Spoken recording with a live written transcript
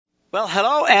Well,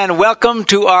 hello and welcome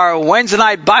to our Wednesday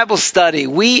night Bible study.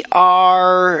 We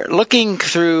are looking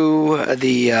through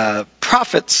the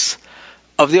prophets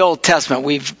of the Old Testament.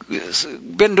 We've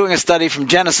been doing a study from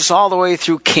Genesis all the way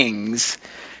through Kings,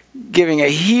 giving a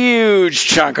huge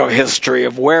chunk of history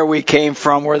of where we came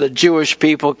from, where the Jewish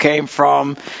people came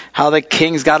from, how the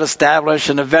kings got established,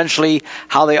 and eventually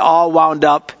how they all wound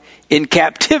up in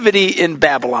captivity in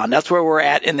Babylon. That's where we're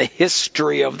at in the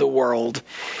history of the world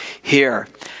here.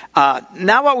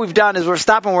 Now what we've done is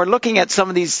we're looking at some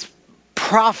of these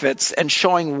prophets and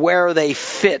showing where they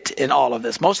fit in all of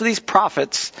this. Most of these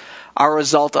prophets are a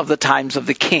result of the times of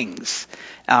the kings.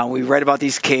 We read about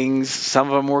these kings. Some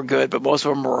of them were good, but most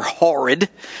of them were horrid.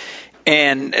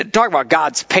 And talk about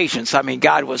God's patience. I mean,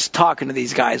 God was talking to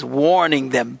these guys, warning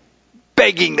them,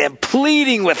 begging them,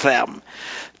 pleading with them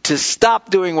to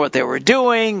stop doing what they were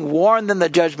doing, warn them the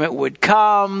judgment would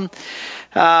come.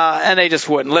 And they just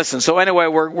wouldn't listen. So anyway,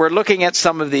 we're looking at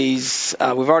some of these.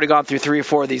 We've already gone through 3 or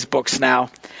 4 of these books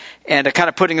now, and kind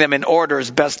of putting them in order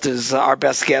as best as our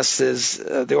best guess is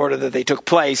the order that they took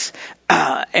place,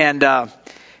 and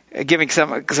giving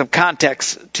some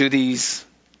context to these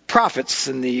prophets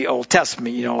in the Old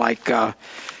Testament. Like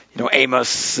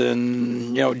Amos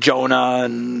and Jonah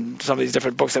and some of these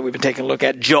different books that we've been taking a look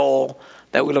at. Joel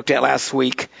that we looked at last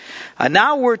week.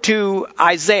 Now we're to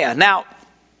Isaiah. Now,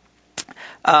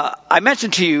 I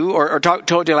mentioned to you, or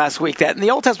told you last week, that in the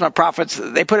Old Testament prophets,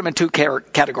 they put them in 2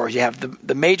 categories. You have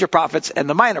the major prophets and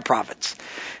the minor prophets.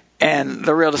 And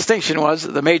the real distinction was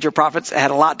the major prophets had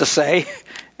a lot to say,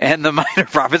 and the minor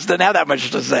prophets didn't have that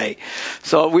much to say.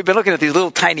 So we've been looking at these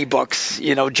little tiny books,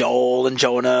 Joel and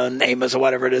Jonah and Amos or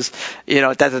whatever it is,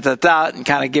 and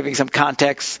kind of giving some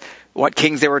context, what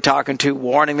kings they were talking to,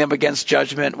 warning them against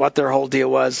judgment, what their whole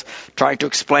deal was, trying to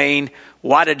explain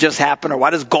what had just happened or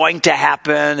what is going to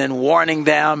happen, and warning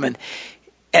them.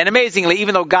 And amazingly,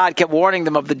 even though God kept warning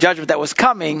them of the judgment that was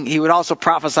coming, he would also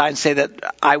prophesy and say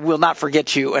that I will not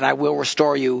forget you and I will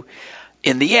restore you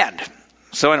in the end.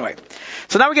 So anyway,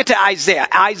 so now we get to Isaiah.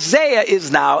 Isaiah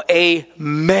is now a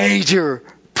major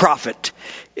prophet.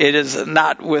 It is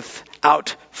not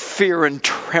without fear and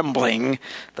trembling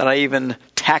that I even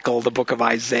tackle the book of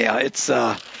Isaiah. It's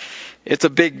a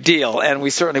big deal, and we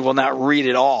certainly will not read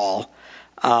it all.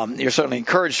 You're certainly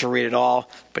encouraged to read it all,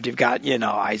 but you've got,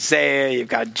 Isaiah, you've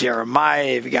got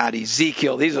Jeremiah, you've got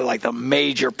Ezekiel. These are like the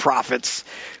major prophets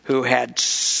who had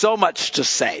so much to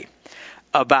say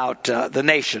about the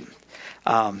nation.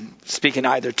 Speaking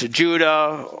either to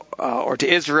Judah or to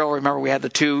Israel. Remember, we had the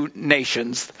 2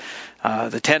 nations.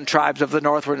 The 10 tribes of the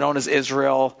north were known as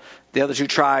Israel. The other 2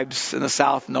 tribes in the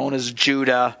south known as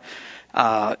Judah.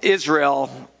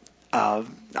 Israel,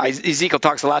 Ezekiel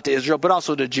talks a lot to Israel, but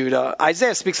also to Judah.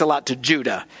 Isaiah speaks a lot to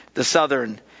Judah, the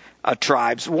southern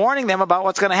tribes, warning them about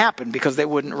what's going to happen because they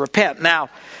wouldn't repent. Now,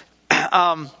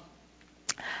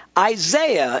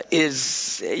 Isaiah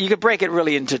is, you could break it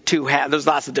really into 2 halves. There's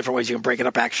lots of different ways you can break it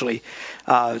up, actually.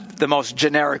 The most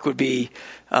generic would be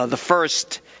the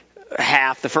first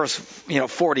half, the first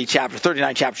 40 chapters,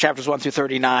 39 chapters 1 through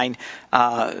 39.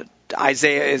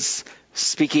 Isaiah is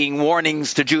speaking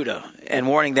warnings to Judah and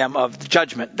warning them of the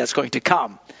judgment that's going to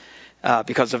come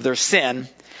because of their sin.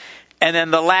 And then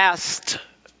the last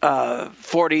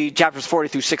 40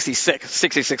 through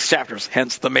 66 chapters,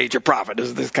 hence the major prophet.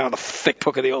 This is kind of the thick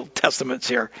book of the Old Testament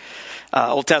here,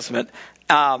 talking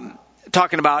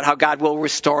about how God will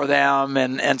restore them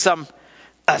and some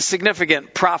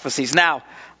significant prophecies. Now,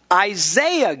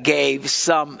 Isaiah gave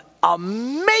some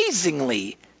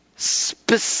amazingly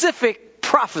specific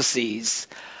prophecies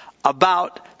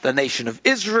about the nation of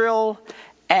Israel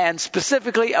and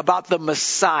specifically about the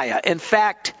Messiah. In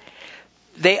fact,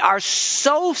 they are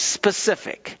so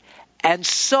specific and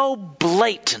so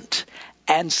blatant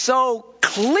and so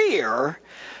clear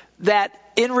that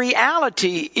in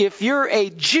reality, if you're a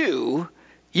Jew,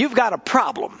 you've got a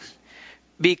problem.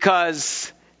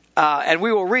 Because, and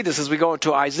we will read this as we go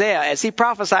into Isaiah, as he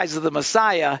prophesies of the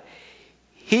Messiah,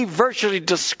 he virtually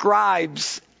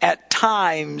describes at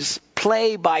times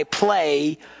play by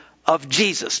play of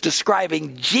Jesus,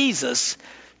 describing Jesus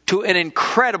to an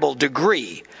incredible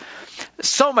degree.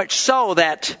 So much so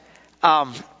that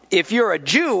if you're a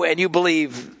Jew and you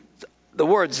believe the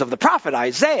words of the prophet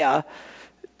Isaiah,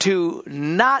 to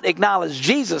not acknowledge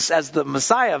Jesus as the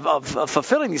Messiah of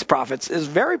fulfilling these prophets is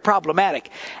very problematic.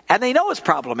 And they know it's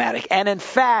problematic. And in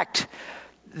fact,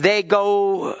 they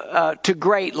go to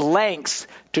great lengths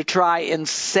to try and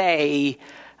say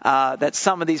that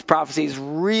some of these prophecies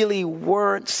really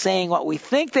weren't saying what we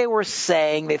think they were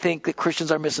saying. They think that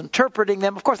Christians are misinterpreting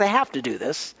them. Of course, they have to do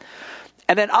this.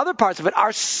 And then other parts of it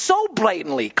are so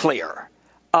blatantly clear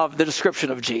of the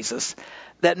description of Jesus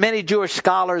that many Jewish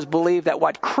scholars believe that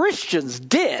what Christians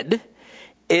did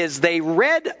is they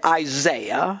read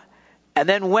Isaiah and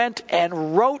then went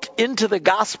and wrote into the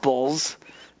Gospels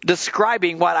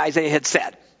describing what Isaiah had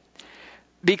said.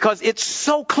 Because it's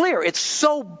so clear, it's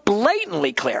so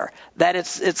blatantly clear that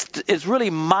it's really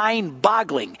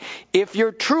mind-boggling. If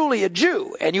you're truly a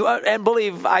Jew and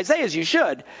believe Isaiah as you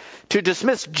should, to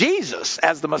dismiss Jesus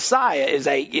as the Messiah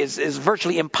is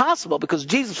virtually impossible, because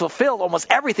Jesus fulfilled almost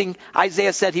everything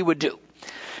Isaiah said he would do.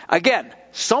 Again,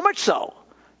 so much so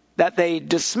that they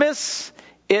dismiss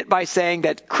it by saying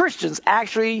that Christians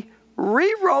actually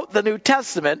rewrote the New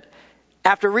Testament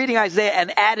after reading Isaiah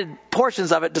and added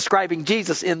portions of it describing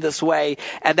Jesus in this way,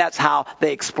 and that's how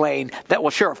they explain that, well,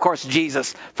 sure, of course,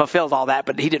 Jesus fulfilled all that,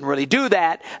 but he didn't really do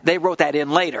that. They wrote that in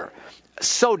later.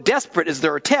 So desperate is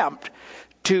their attempt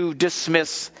to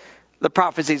dismiss the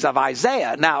prophecies of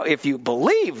Isaiah. Now, if you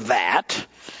believe that,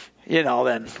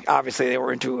 then obviously they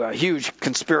were into a huge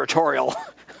conspiratorial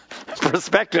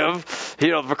perspective,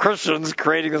 for Christians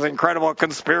creating this incredible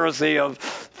conspiracy of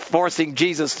forcing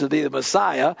Jesus to be the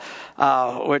Messiah,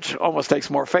 which almost takes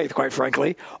more faith, quite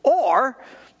frankly. Or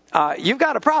you've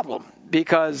got a problem,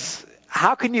 because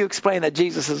how can you explain that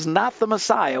Jesus is not the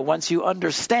Messiah once you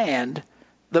understand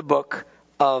the book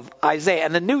of Isaiah?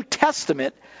 And the New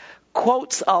Testament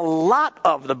quotes a lot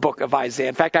of the book of Isaiah.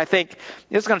 In fact, I think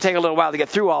it's going to take a little while to get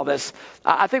through all this.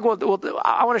 I think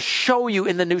I want to show you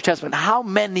in the New Testament how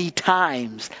many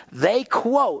times they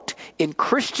quote in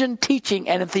Christian teaching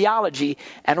and in theology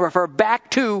and refer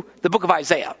back to the book of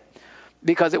Isaiah,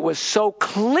 because it was so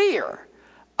clear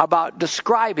about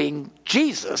describing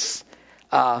Jesus,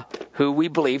 who we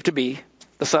believe to be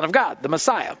the Son of God, the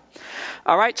Messiah.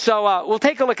 All right, so we'll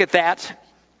take a look at that.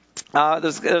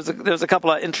 There's a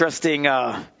couple of interesting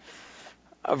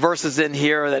verses in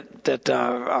here that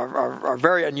are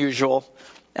very unusual,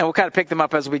 and we'll kind of pick them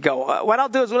up as we go. What I'll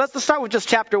do is let's start with just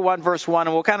chapter 1, verse 1,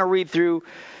 and we'll kind of read through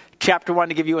chapter 1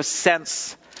 to give you a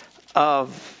sense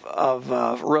of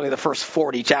really the first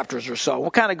 40 chapters or so.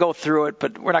 We'll kind of go through it,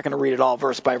 but we're not going to read it all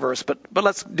verse by verse, but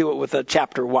let's do it with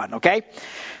chapter 1, okay?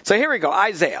 So here we go,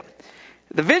 Isaiah.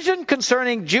 The vision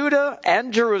concerning Judah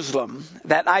and Jerusalem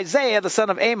that Isaiah, the son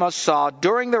of Amos, saw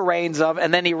during the reigns of,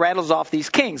 and then he rattles off these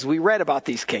kings. We read about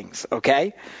these kings,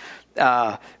 okay?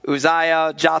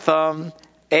 Uzziah, Jotham,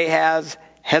 Ahaz,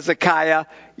 Hezekiah.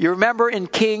 You remember in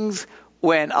Kings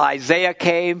when Isaiah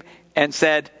came and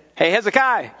said, hey,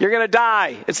 Hezekiah, you're going to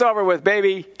die. It's over with,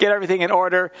 baby. Get everything in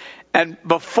order. And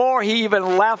before he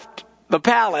even left the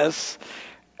palace,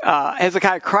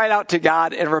 Hezekiah cried out to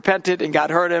God and repented, and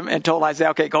God heard him and told Isaiah,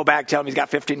 okay, go back, tell him he's got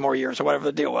 15 more years or whatever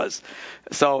the deal was.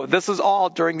 So this is all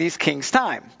during these kings'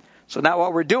 time. So now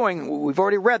what we're doing, we've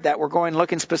already read that. We're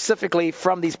looking specifically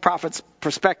from these prophets'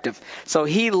 perspective. So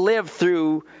he lived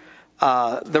through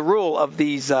the rule of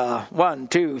these 1,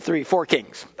 2, 3, 4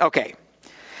 kings. Okay.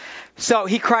 So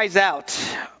he cries out,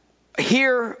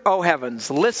 hear, O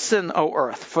heavens, listen, O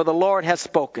earth, for the Lord has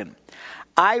spoken.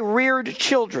 I reared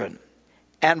children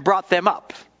and brought them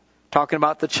up, talking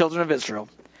about the children of Israel,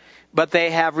 but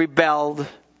they have rebelled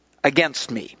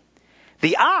against me.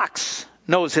 The ox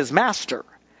knows his master,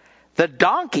 the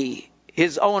donkey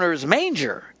his owner's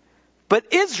manger,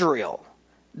 but Israel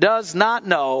does not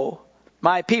know,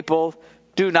 my people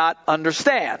do not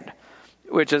understand,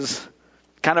 which is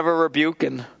kind of a rebuke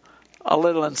and a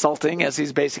little insulting, as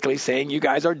he's basically saying, you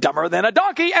guys are dumber than a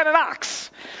donkey and an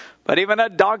ox. But even a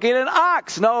donkey and an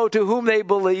ox know to whom they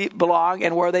belong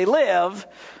and where they live.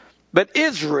 But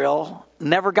Israel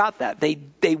never got that.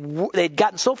 They'd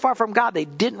gotten so far from God, they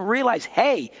didn't realize,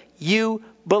 hey, you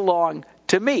belong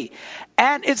to me.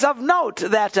 And it's of note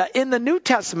that in the New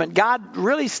Testament, God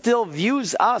really still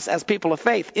views us as people of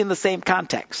faith in the same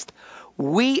context.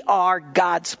 We are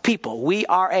God's people. We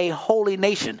are a holy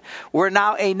nation. We're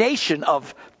now a nation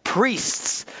of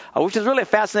priests, which is really a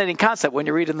fascinating concept when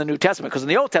you read in the New Testament, because in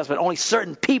the Old Testament, only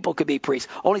certain people could be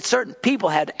priests. Only certain people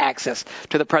had access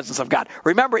to the presence of God.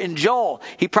 Remember in Joel,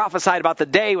 he prophesied about the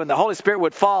day when the Holy Spirit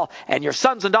would fall and your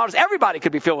sons and daughters, everybody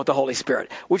could be filled with the Holy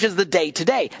Spirit, which is the day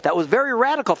today. That was very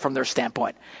radical from their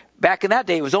standpoint. Back in that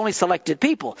day, it was only selected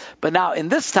people. But now in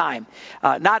this time,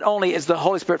 not only is the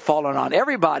Holy Spirit falling on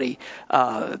everybody,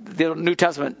 the New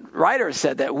Testament writers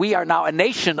said that we are now a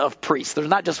nation of priests. There's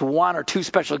not just one or two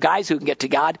special guys who can get to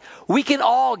God. We can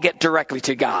all get directly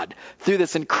to God through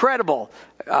this incredible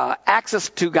access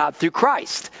to God through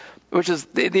Christ, which is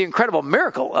the incredible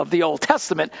miracle of the Old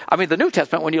Testament. I mean, the New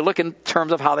Testament, when you look in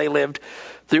terms of how they lived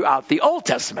throughout the Old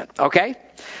Testament. Okay?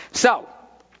 So,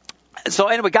 So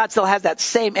anyway, God still has that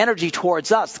same energy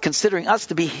towards us, considering us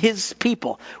to be his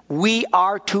people. We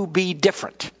are to be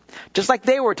different, just like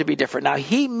they were to be different. Now,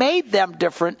 he made them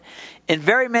different in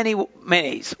very many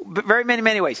ways.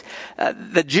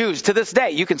 The Jews, to this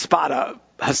day, you can spot a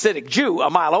Hasidic Jew a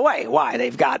mile away. Why?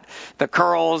 They've got the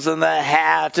curls and the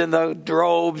hat and the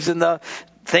robes and the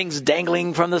things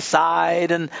dangling from the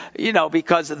side, and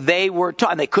because they were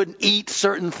taught, and they couldn't eat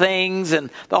certain things,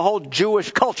 and the whole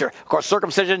Jewish culture, of course,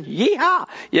 circumcision,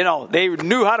 yeehaw, they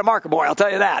knew how to mark a boy, I'll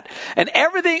tell you that. And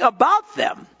everything about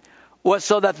them was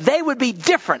so that they would be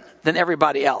different than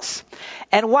everybody else.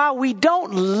 And while we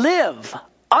don't live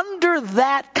under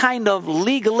that kind of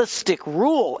legalistic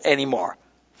rule anymore,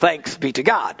 thanks be to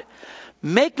God,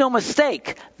 make no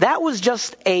mistake, that was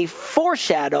just a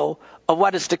foreshadow of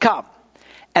what is to come.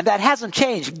 And that hasn't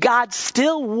changed. God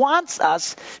still wants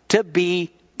us to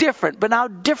be different, but now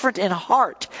different in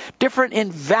heart, different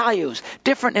in values,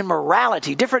 different in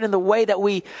morality, different in the way that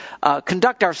we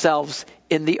conduct ourselves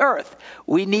in the earth.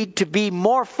 We need to be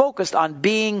more focused on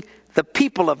being the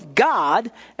people of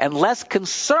God and less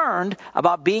concerned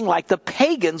about being like the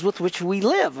pagans with which we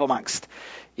live amongst.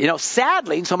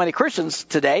 Sadly, so many Christians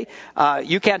today,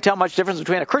 you can't tell much difference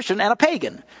between a Christian and a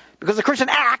pagan. Because the Christian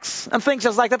acts and thinks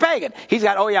just like the pagan. He's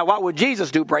got, what would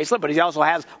Jesus do bracelet, but he also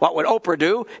has what would Oprah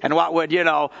do, and what would,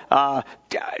 Jolene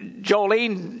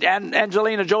and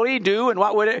Angelina Jolie do, and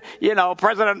what would,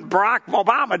 President Barack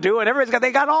Obama do, and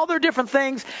they got all their different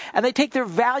things, and they take their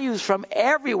values from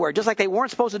everywhere, just like they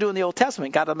weren't supposed to do in the Old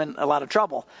Testament, got them in a lot of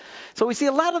trouble. So we see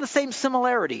a lot of the same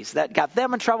similarities that got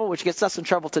them in trouble, which gets us in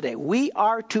trouble today. We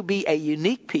are to be a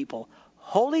unique people,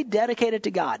 wholly dedicated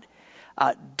to God,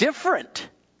 different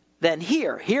than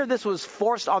here. Here, this was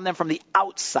forced on them from the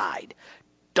outside.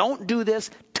 Don't do this,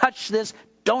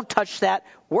 don't touch that.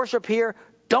 Worship here,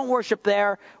 don't worship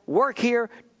there. Work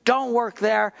here, don't work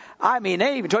there.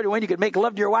 They even told you when you could make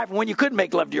love to your wife and when you couldn't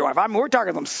make love to your wife. We're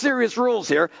talking some serious rules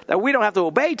here that we don't have to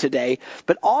obey today.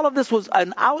 But all of this was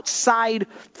an outside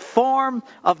form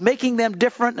of making them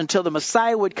different until the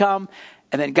Messiah would come.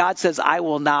 And then God says, I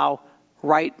will now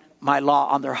write my law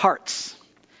on their hearts.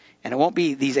 And it won't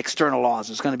be these external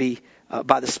laws. It's going to be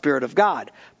by the Spirit of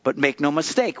God. But make no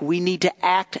mistake, we need to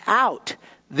act out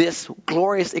this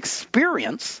glorious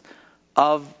experience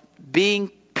of being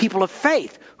people of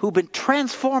faith who've been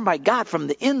transformed by God from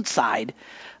the inside.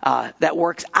 That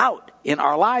works out in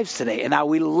our lives today. And now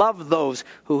we love those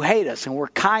who hate us, and we're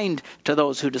kind to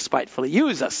those who despitefully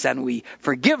use us, and we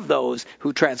forgive those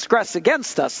who transgress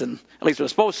against us, and at least we're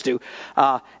supposed to,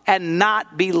 and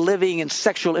not be living in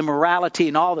sexual immorality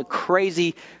and all the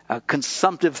crazy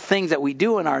consumptive things that we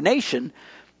do in our nation.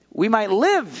 We might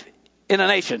live in a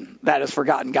nation that has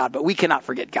forgotten God, but we cannot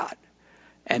forget God.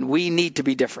 And we need to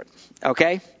be different,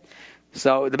 okay?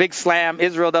 So the big slam,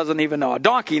 Israel doesn't even know. A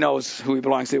donkey knows who he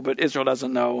belongs to, but Israel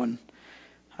doesn't know. And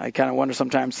I kind of wonder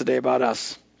sometimes today about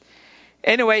us.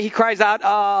 Anyway, he cries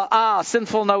out,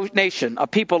 sinful nation, a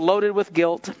people loaded with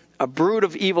guilt, a brood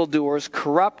of evildoers,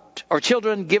 corrupt, or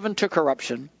children given to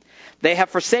corruption. They have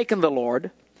forsaken the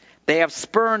Lord. They have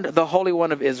spurned the Holy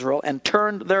One of Israel and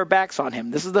turned their backs on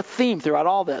him. This is the theme throughout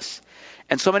all this.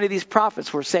 And so many of these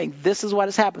prophets were saying, this is what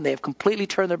has happened. They have completely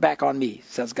turned their back on me,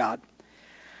 says God.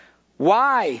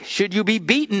 Why should you be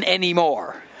beaten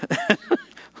anymore?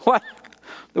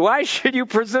 Why should you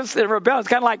persist in rebellion? It's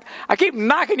kind of like, I keep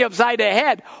knocking you upside the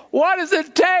head. What does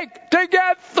it take to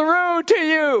get through to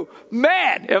you?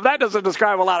 Man, if that doesn't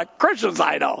describe a lot of Christians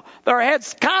I know. Their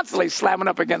heads constantly slamming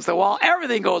up against the wall.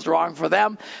 Everything goes wrong for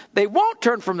them. They won't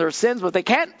turn from their sins, but they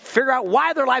can't figure out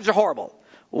why their lives are horrible.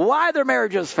 Why their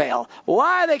marriages fail.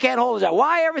 Why they can't hold a job.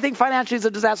 Why everything financially is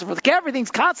a disaster for them.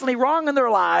 Everything's constantly wrong in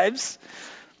their lives.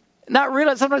 Not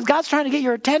realize sometimes God's trying to get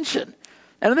your attention.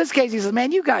 And in this case, he says,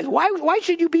 man, you guys, why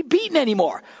should you be beaten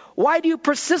anymore? Why do you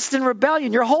persist in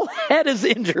rebellion? Your whole head is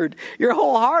injured. Your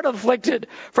whole heart afflicted.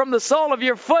 From the sole of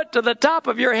your foot to the top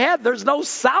of your head, there's no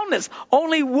soundness.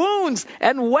 Only wounds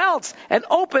and welts and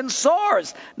open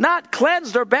sores. Not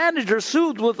cleansed or bandaged or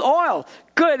soothed with oil.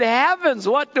 Good heavens,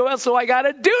 what else do I got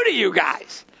to do to you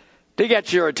guys to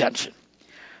get your attention?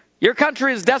 Your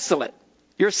country is desolate.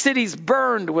 Your cities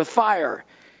burned with fire.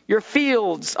 Your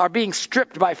fields are being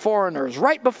stripped by foreigners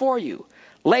right before you,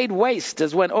 laid waste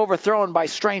as when overthrown by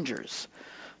strangers.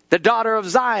 The daughter of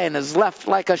Zion is left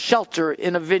like a shelter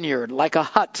in a vineyard, like a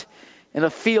hut in a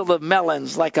field of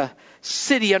melons, like a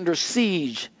city under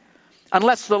siege.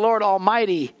 Unless the Lord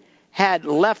Almighty had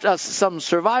left us some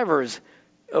survivors,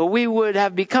 we would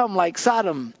have become like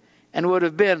Sodom and would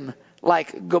have been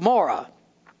like Gomorrah.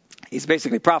 He's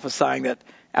basically prophesying that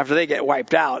after they get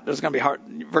wiped out, there's going to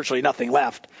be virtually nothing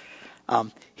left.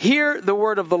 Hear the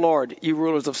word of the Lord, you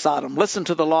rulers of Sodom. Listen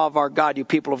to the law of our God, you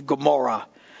people of Gomorrah.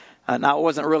 Now, it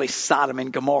wasn't really Sodom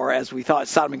and Gomorrah as we thought.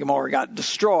 Sodom and Gomorrah got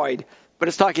destroyed, but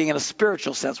it's talking in a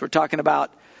spiritual sense. We're talking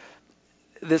about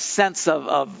this sense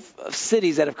of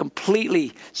cities that have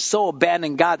completely so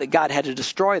abandoned God that God had to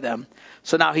destroy them.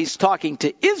 So now he's talking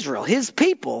to Israel, his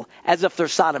people, as if they're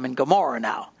Sodom and Gomorrah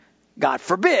now. God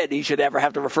forbid he should ever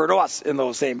have to refer to us in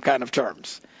those same kind of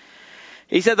terms.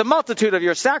 He said, the multitude of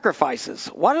your sacrifices,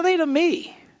 what are they to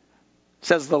me,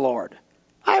 says the Lord?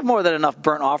 I have more than enough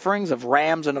burnt offerings of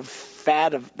rams and of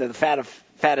the fat of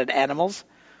fatted animals.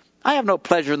 I have no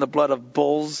pleasure in the blood of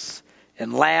bulls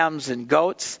and lambs and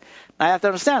goats. I have to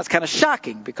understand, it's kind of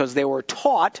shocking because they were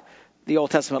taught the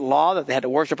Old Testament law that they had to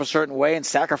worship a certain way and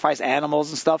sacrifice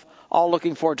animals and stuff, all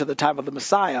looking forward to the time of the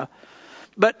Messiah.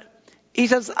 But he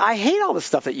says, I hate all the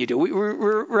stuff that you do. We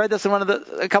read this in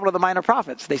a couple of the minor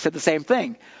prophets. They said the same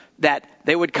thing, that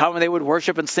they would come and they would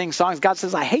worship and sing songs. God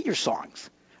says, I hate your songs.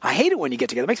 I hate it when you get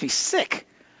together. It makes me sick.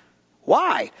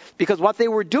 Why? Because what they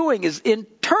were doing is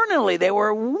internally they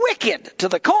were wicked to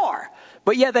the core.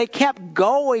 But yet they kept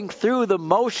going through the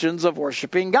motions of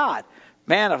worshiping God.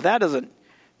 Man, if that doesn't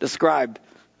describe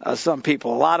some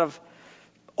people. A lot of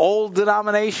old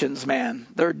denominations, man,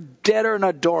 they're deader than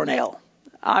a doornail.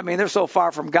 I mean, they're so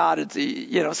far from God.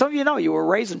 It's, some of you were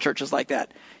raised in churches like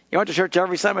that. You went to church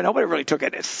every Sunday. Nobody really took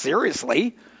it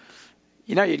seriously.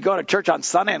 You'd go to church on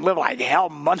Sunday and live like hell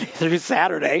Monday through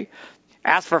Saturday.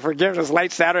 Ask for forgiveness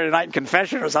late Saturday night in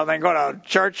confession or something. Go to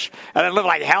church and then live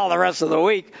like hell the rest of the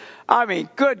week. I mean,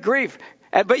 good grief.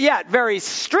 But yet, very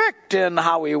strict in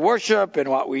how we worship and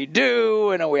what we do,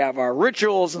 and we have our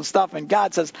rituals and stuff. And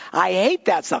God says, I hate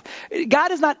that stuff.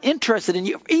 God is not interested in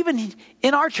you, even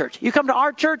in our church. You come to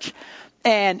our church,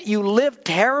 and you live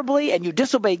terribly, and you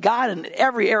disobey God in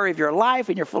every area of your life,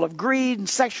 and you're full of greed and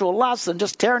sexual lust and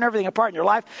just tearing everything apart in your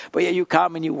life. But yet you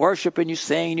come and you worship and you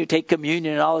sing and you take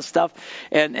communion and all this stuff.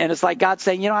 And it's like God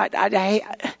saying, I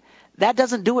that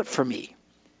doesn't do it for me.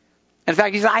 In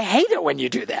fact, he says, I hate it when you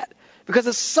do that. Because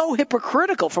it's so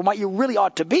hypocritical from what you really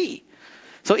ought to be.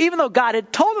 So even though God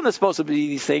had told them they're supposed to be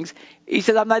these things, he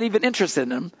says, I'm not even interested in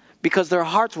them because their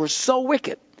hearts were so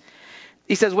wicked.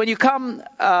 He says, when you come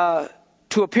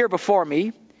to appear before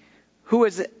me, who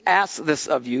has asked this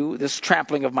of you, this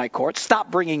trampling of my courts? Stop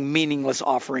bringing meaningless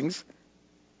offerings.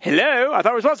 Hello? I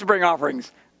thought we were supposed to bring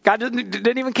offerings. God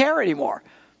didn't even care anymore.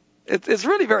 It's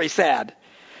really very sad.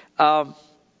 What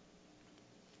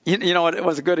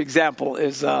was a good example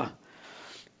is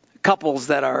couples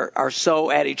that are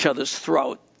so at each other's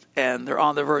throat and they're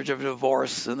on the verge of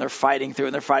divorce and they're fighting through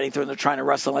and they're trying to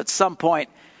wrestle. At some point,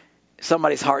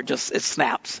 somebody's heart it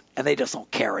snaps and they just don't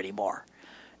care anymore.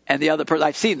 And the other person,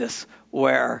 I've seen this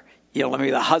where, maybe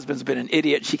the husband's been an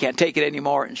idiot. She can't take it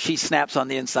anymore and she snaps on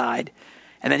the inside.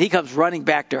 And then he comes running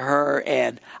back to her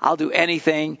and I'll do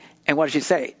anything. And what does she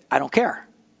say? I don't care.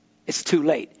 It's too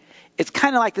late. It's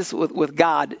kind of like this with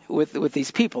God, with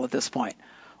these people at this point,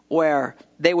 where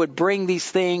they would bring these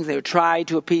things, they would try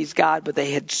to appease God, but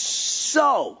they had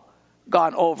so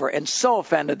gone over and so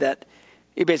offended that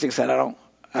he basically said,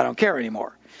 I don't care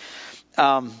anymore.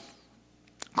 Of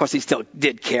course, he still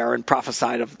did care and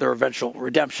prophesied of their eventual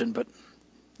redemption, but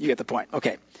you get the point.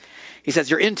 Okay. He says,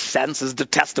 your incense is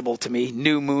detestable to me,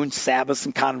 new moon, Sabbaths,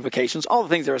 and convocations, all the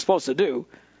things they were supposed to do.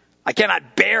 I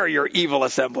cannot bear your evil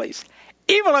assemblies.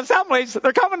 Evil assemblies,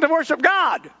 they're coming to worship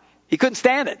God. He couldn't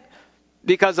stand it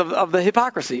because of the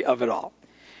hypocrisy of it all.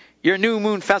 Your new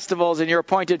moon festivals and your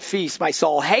appointed feasts, my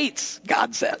soul hates,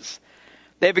 God says.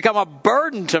 They've become a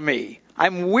burden to me.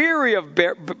 I'm weary of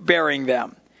bearing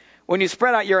them. When you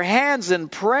spread out your hands in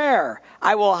prayer,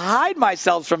 I will hide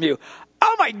myself from you.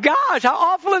 Oh my gosh, how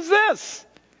awful is this?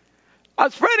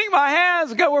 I'm spreading my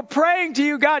hands. God, we're praying to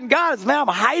you, God. And God is, man, I'm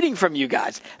hiding from you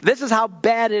guys. This is how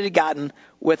bad it had gotten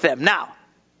with them. Now,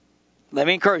 let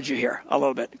me encourage you here a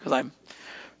little bit because I'm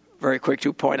very quick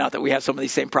to point out that we have some of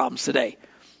these same problems today.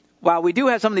 While we do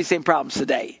have some of these same problems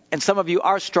today, and some of you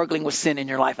are struggling with sin in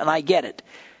your life, and I get it.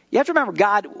 You have to remember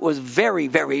God was very,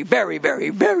 very, very, very,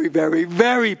 very, very,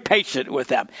 very patient with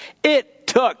them. It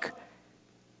took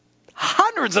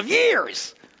hundreds of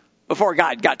years before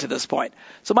God got to this point.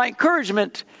 So my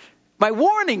encouragement, my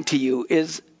warning to you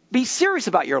is be serious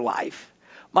about your life.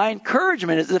 My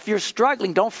encouragement is if you're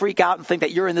struggling, don't freak out and think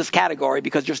that you're in this category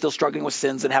because you're still struggling with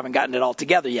sins and haven't gotten it all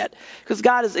together yet. Because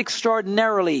God is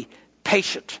extraordinarily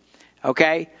patient.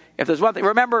 Okay? If there's one thing,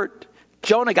 remember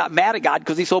Jonah got mad at God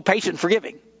because he's so patient and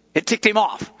forgiving. It ticked him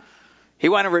off. He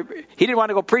didn't want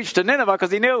to go preach to Nineveh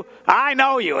because he knew, I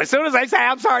know you. As soon as they say,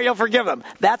 I'm sorry, you'll forgive them.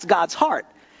 That's God's heart.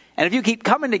 And if you keep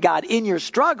coming to God in your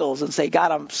struggles and say,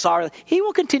 God, I'm sorry, he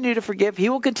will continue to forgive. He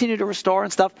will continue to restore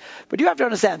and stuff. But you have to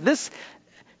understand this,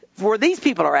 where these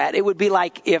people are at, it would be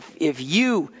like if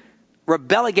you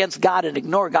rebel against God and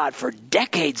ignore God for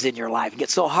decades in your life and get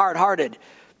so hard-hearted,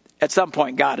 at some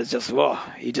point God is just, whoa,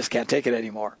 you just can't take it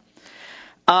anymore.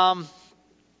 When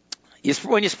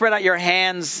you spread out your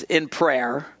hands in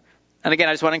prayer, and again,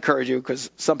 I just want to encourage you,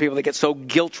 because some people, they get so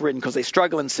guilt-ridden because they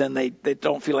struggle in sin, they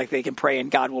don't feel like they can pray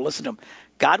and God will listen to them.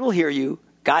 God will hear you.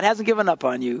 God hasn't given up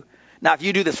on you. Now, if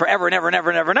you do this forever and ever and ever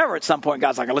and ever and ever, at some point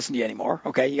God's not going to listen to you anymore.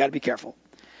 Okay, you got to be careful.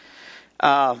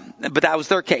 But that was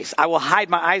their case. I will hide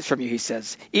my eyes from you, he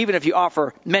says. Even if you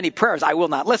offer many prayers, I will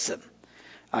not listen.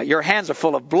 Your hands are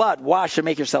full of blood. Wash and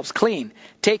make yourselves clean.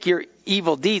 Take your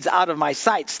evil deeds out of my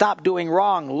sight. Stop doing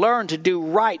wrong. Learn to do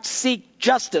right. Seek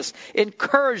justice.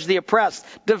 Encourage the oppressed.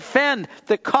 Defend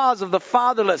the cause of the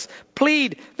fatherless.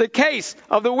 Plead the case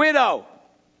of the widow.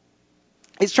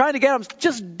 He's trying to get them,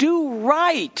 just do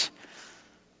right.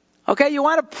 Okay, you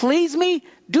want to please me?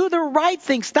 Do the right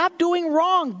thing. Stop doing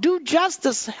wrong. Do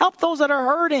justice. Help those that are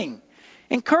hurting.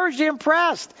 Encourage the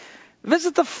oppressed.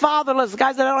 Visit the fatherless,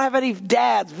 guys that don't have any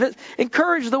dads.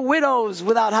 Encourage the widows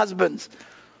without husbands.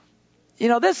 You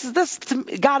know, this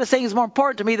God is saying is more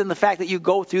important to me than the fact that you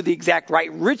go through the exact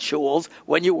right rituals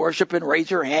when you worship and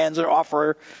raise your hands or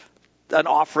offer an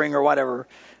offering or whatever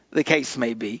the case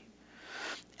may be.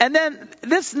 And then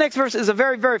this next verse is a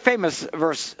very, very famous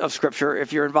verse of Scripture.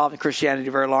 If you're involved in Christianity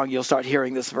very long, you'll start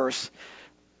hearing this verse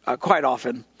quite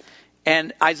often.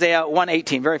 And Isaiah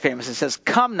 1:18, very famous. It says,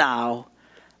 "Come now,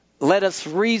 let us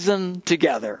reason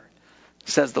together,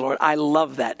 says the Lord." I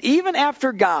love that. Even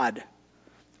after God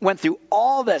went through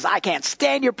all this, I can't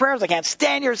stand your prayers, I can't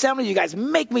stand your assembly, you guys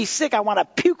make me sick, I want to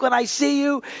puke when I see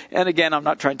you. And again, I'm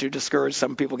not trying to discourage,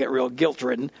 some people get real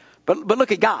guilt-ridden, but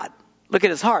look at God. Look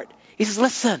at his heart. He says,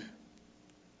 listen,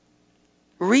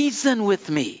 reason with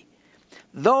me.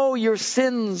 Though your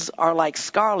sins are like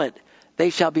scarlet, they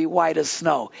shall be white as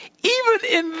snow. Even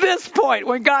in this point,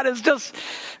 when God is just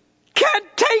can't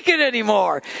take it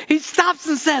anymore, he stops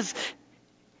and says,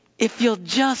 if you'll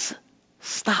just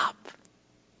stop.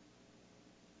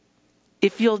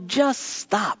 If you'll just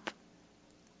stop,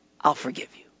 I'll forgive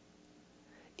you.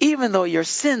 Even though your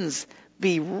sins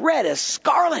be red as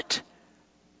scarlet,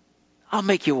 I'll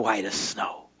make you white as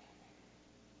snow.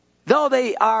 Though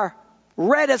they are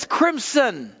red as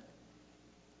crimson,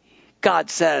 God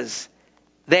says,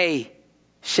 they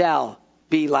shall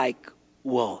be like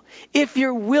wool. If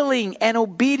you're willing and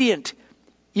obedient,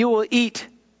 you will eat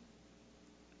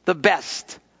the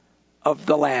best of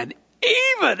the land.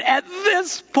 Even at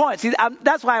this point. See,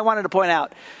 that's why I wanted to point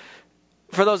out,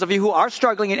 for those of you who are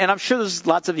struggling, and I'm sure there's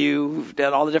lots of you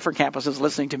at all the different campuses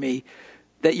listening to me,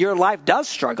 that your life does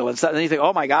struggle. And you think,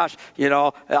 oh my gosh,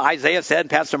 Isaiah said,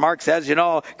 Pastor Mark says,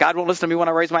 God won't listen to me when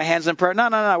I raise my hands in prayer.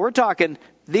 No. We're talking,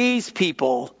 these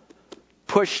people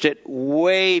pushed it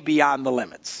way beyond the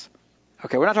limits.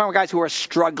 Okay, we're not talking about guys who are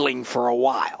struggling for a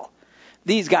while.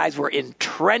 These guys were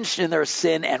entrenched in their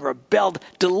sin and rebelled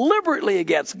deliberately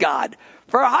against God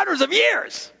for hundreds of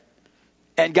years.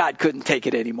 And God couldn't take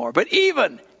it anymore. But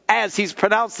even as he's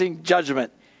pronouncing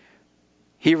judgment,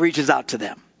 he reaches out to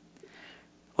them.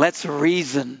 Let's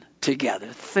reason together.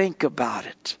 Think about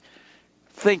it.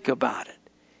 Think about it.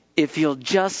 If you'll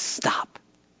just stop.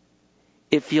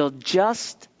 If you'll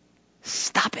just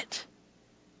stop it.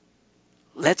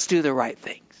 Let's do the right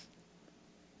things.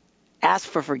 Ask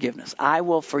for forgiveness. I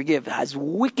will forgive. As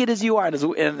wicked as you are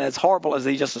and as horrible as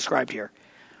he just described here,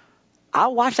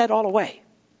 I'll wash that all away.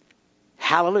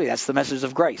 Hallelujah. That's the message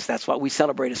of grace. That's what we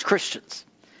celebrate as Christians.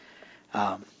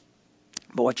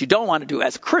 But what you don't want to do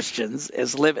as Christians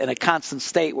is live in a constant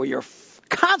state where you're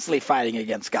constantly fighting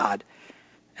against God.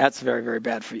 That's very, very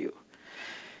bad for you.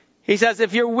 He says,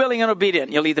 if you're willing and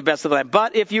obedient, you'll eat the best of the land.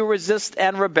 But if you resist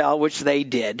and rebel, which they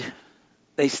did,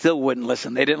 they still wouldn't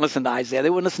listen. They didn't listen to Isaiah. They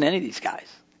wouldn't listen to any of these guys.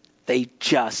 They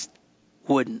just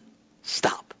wouldn't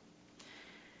stop.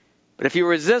 But if you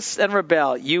resist and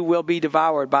rebel, you will be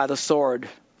devoured by the sword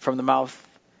from the mouth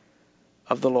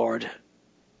of the Lord.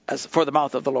 For the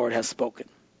mouth of the Lord has spoken.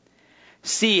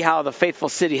 See how the faithful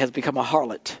city has become a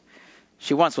harlot.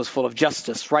 She once was full of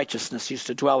justice, righteousness used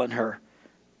to dwell in her.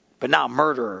 But now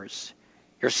murderers.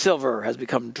 Your silver has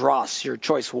become dross. Your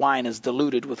choice wine is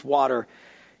diluted with water.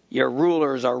 Your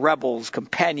rulers are rebels,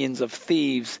 companions of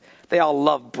thieves. They all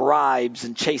love bribes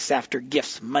and chase after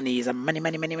gifts. Money is a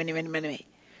money.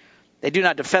 They do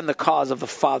not defend the cause of the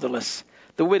fatherless.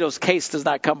 The widow's case does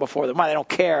not come before them. Why? They don't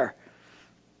care.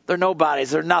 They're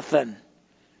nobodies. They're nothing.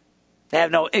 They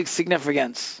have no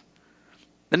significance.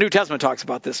 The New Testament talks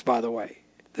about this, by the way.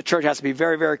 the church has to be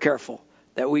very, very careful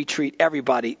that we treat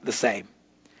everybody the same.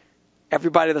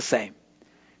 Everybody the same.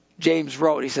 James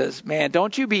wrote, he says, man,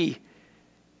 don't you be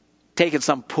taking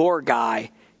some poor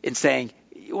guy and saying,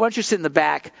 why don't you sit in the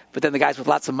back, but then the guys with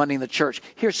lots of money in the church,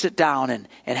 here, sit down and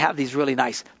have these really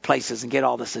nice places and get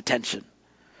all this attention.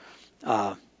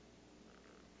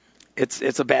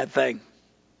 It's a bad thing.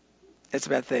 It's a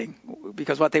bad thing.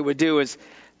 Because what they would do is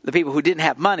the people who didn't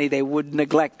have money, they would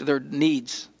neglect their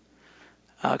needs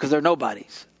because they're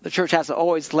nobodies. The church has to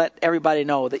always let everybody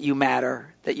know that you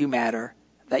matter, that you matter,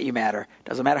 that you matter.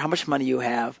 Doesn't matter how much money you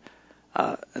have.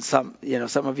 Some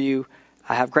of you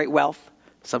have great wealth.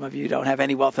 Some of you don't have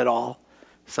any wealth at all.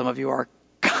 Some of you are a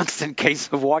constant case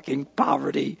of walking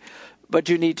poverty. But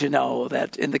you need to know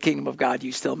that in the kingdom of God,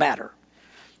 you still matter.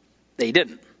 They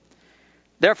didn't.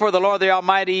 Therefore, the Lord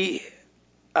Almighty,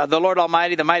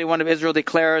 the mighty one of Israel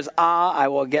declares, I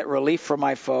will get relief from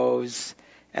my foes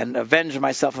and avenge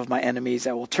myself of my enemies.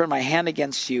 I will turn my hand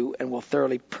against you and will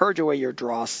thoroughly purge away your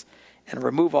dross and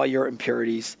remove all your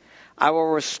impurities. I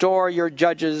will restore your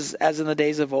judges as in the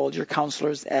days of old, your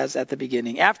counselors as at the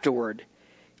beginning. Afterward,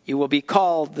 you will be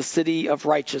called the city of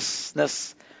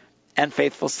righteousness and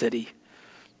faithful city.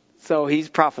 So he's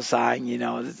prophesying,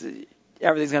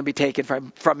 everything's going to be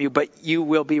taken from you, but you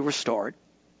will be restored.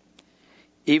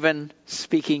 Even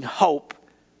speaking hope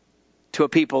to a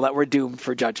people that were doomed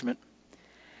for judgment.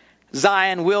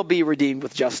 Zion will be redeemed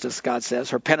with justice, God says,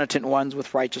 her penitent ones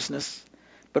with righteousness.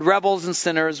 But rebels and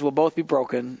sinners will both be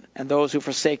broken, and those who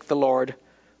forsake the Lord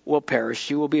will perish.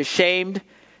 You will be ashamed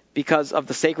because of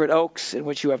the sacred oaks in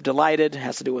which you have delighted. It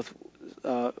has to do with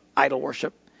idol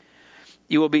worship.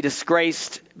 You will be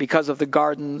disgraced because of the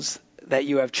gardens that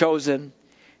you have chosen.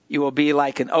 You will be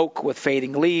like an oak with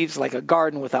fading leaves, like a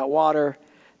garden without water.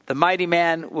 The mighty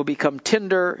man will become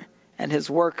tinder, and his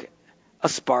work a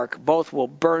spark. Both will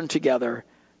burn together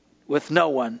with no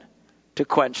one to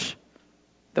quench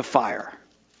the fire.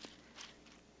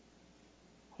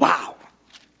 Wow.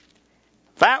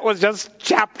 That was just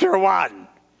chapter 1.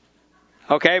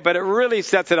 Okay, but it really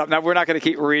sets it up. Now, we're not going to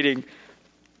keep reading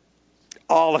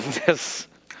all of this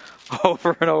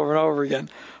over and over and over again.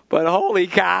 But holy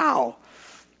cow.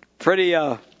 Pretty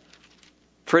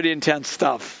intense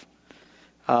stuff.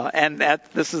 And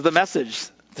this is the message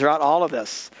throughout all of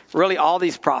this. Really, all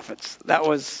these prophets.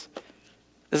 This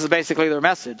is basically their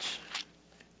message.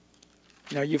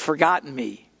 You've forgotten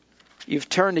me. You've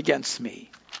turned against me.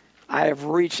 I have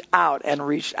reached out and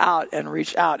reached out and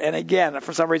reached out. And again,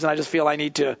 for some reason, I just feel I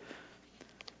need to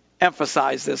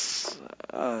emphasize this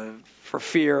for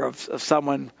fear of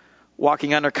someone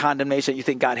walking under condemnation. You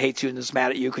think God hates you and is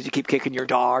mad at you because you keep kicking your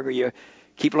dog or you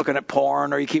keep looking at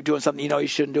porn or you keep doing something you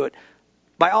shouldn't do it.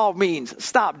 By all means,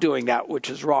 stop doing that, which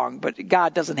is wrong. But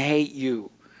God doesn't hate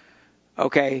you.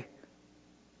 Okay?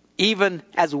 Even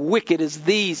as wicked as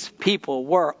these people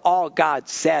were, all God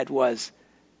said was,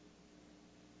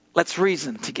 let's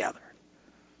reason together.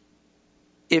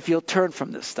 If you'll turn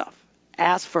from this stuff,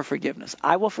 ask for forgiveness.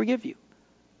 I will forgive you.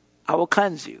 I will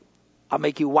cleanse you. I'll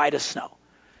make you white as snow.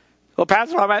 Well,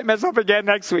 Pastor, I might mess up again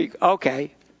next week.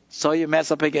 Okay. So you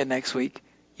mess up again next week.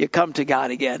 You come to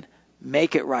God again.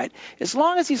 Make it right. As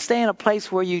long as you stay in a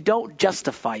place where you don't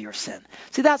justify your sin.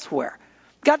 See, that's where.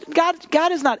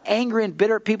 God is not angry and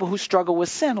bitter at people who struggle with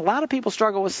sin. A lot of people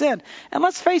struggle with sin. And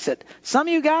let's face it, some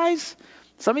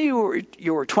of you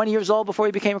were 20 years old before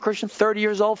you became a Christian, 30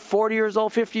 years old, 40 years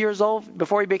old, 50 years old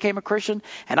before you became a Christian,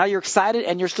 and now you're excited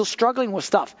and you're still struggling with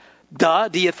stuff. Duh,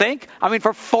 do you think?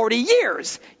 For 40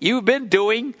 years, you've been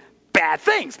doing bad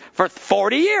things. For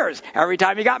 40 years, every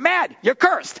time you got mad, you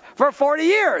cursed. For 40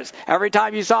 years, every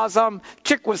time you saw some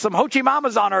chick with some hoochie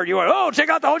mamas on her, you went, oh, check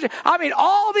out the hoochie.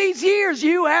 All these years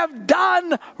you have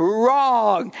done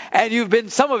wrong. And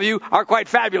some of you are quite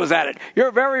fabulous at it.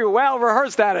 You're very well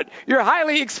rehearsed at it. You're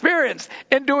highly experienced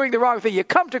in doing the wrong thing. You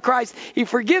come to Christ, He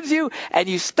forgives you, and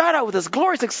you start out with this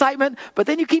glorious excitement, but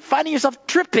then you keep finding yourself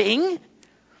tripping.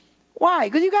 Why?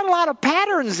 Because you got a lot of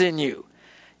patterns in you.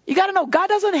 You got to know God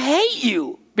doesn't hate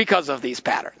you because of these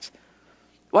patterns.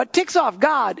 What ticks off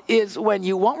God is when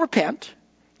you won't repent,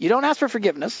 you don't ask for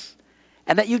forgiveness,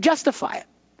 and that you justify it.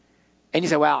 And you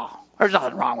say, well, there's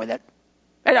nothing wrong with it.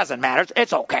 It doesn't matter.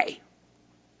 It's okay.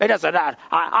 It doesn't.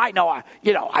 I know.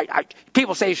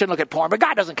 People say you shouldn't look at porn, but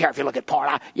God doesn't care if you look at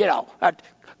porn.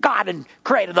 God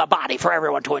created the body for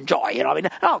everyone to enjoy.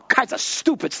 All kinds of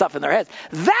stupid stuff in their heads.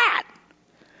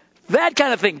 That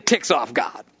kind of thing ticks off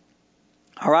God.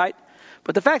 All right?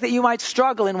 But the fact that you might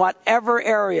struggle in whatever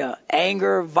area,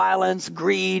 anger, violence,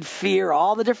 greed, fear,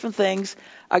 all the different things,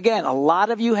 again, a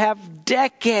lot of you have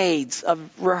decades of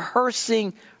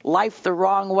rehearsing life the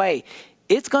wrong way.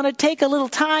 it's going to take a little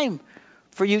time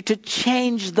for you to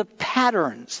change the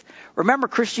patterns. Remember,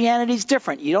 Christianity is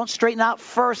different. You don't straighten out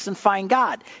first and find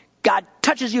God. God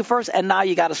touches you first, and now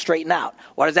you got to straighten out.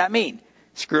 What does that mean?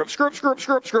 Screw up, screw up, screw up,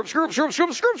 screw up, screw up, screw up, screw up, screw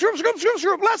up, screw up, screw up, screw up, screw up,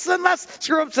 screw up, less and less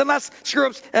screw ups and less screw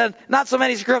ups and not so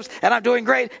many screw ups, and I'm doing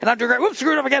great, and I'm doing great. Whoops,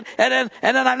 screwed up again, and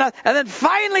then I'm not, and then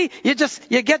finally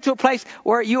you get to a place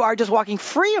where you are just walking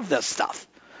free of this stuff.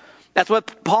 That's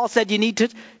what Paul said. You need to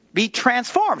be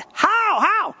transformed.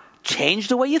 How? Change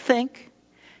the way you think.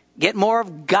 Get more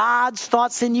of God's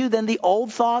thoughts in you than the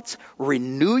old thoughts.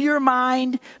 Renew your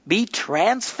mind. Be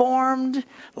transformed.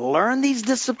 Learn these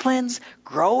disciplines.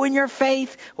 Grow in your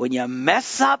faith. When you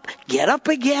mess up, get up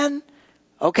again.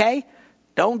 Okay?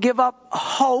 Don't give up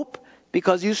hope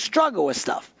because you struggle with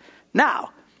stuff.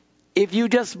 Now, if you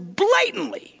just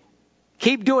blatantly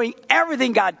keep doing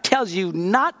everything God tells you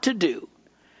not to do,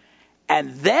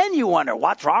 and then you wonder,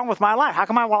 what's wrong with my life? How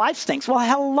come my life stinks? Well,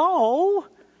 hello.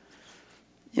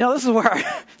 You know, this is where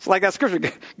it's like that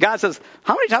scripture. God says,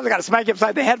 how many times I got to smack you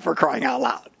upside the head for crying out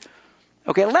loud?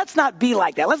 Okay, let's not be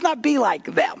like that. Let's not be like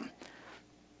them.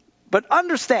 But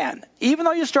understand, even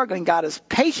though you're struggling, God is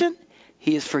patient.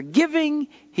 He is forgiving.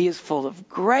 He is full of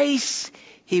grace.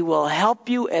 He will help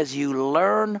you as you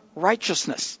learn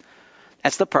righteousness.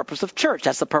 That's the purpose of church.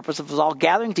 That's the purpose of us all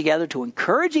gathering together to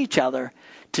encourage each other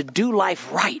to do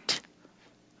life right.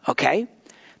 Okay?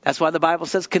 That's why the Bible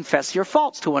says confess your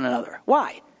faults to one another.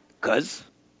 Why? Because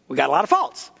we got a lot of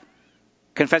faults.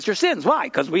 Confess your sins. Why?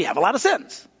 Because we have a lot of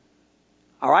sins.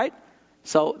 All right?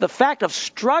 So the fact of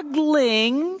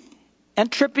struggling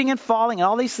and tripping and falling and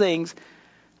all these things,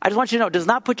 I just want you to know, does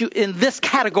not put you in this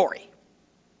category.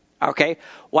 Okay?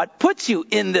 What puts you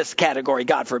in this category,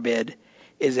 God forbid,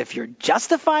 is if you're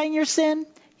justifying your sin,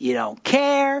 you don't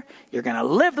care, you're going to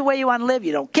live the way you want to live,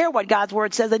 you don't care what God's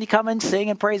word says, then you come and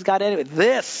sing and praise God anyway.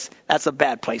 That's a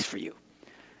bad place for you.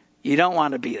 You don't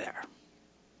want to be there.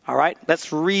 All right?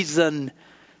 Let's reason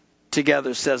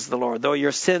together, says the Lord. Though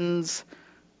your sins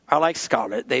are like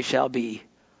scarlet, they shall be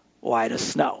white as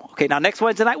snow. Okay, now next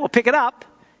Wednesday night we'll pick it up,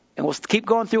 and we'll keep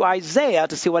going through Isaiah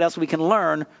to see what else we can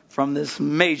learn from this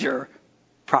major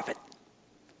prophet.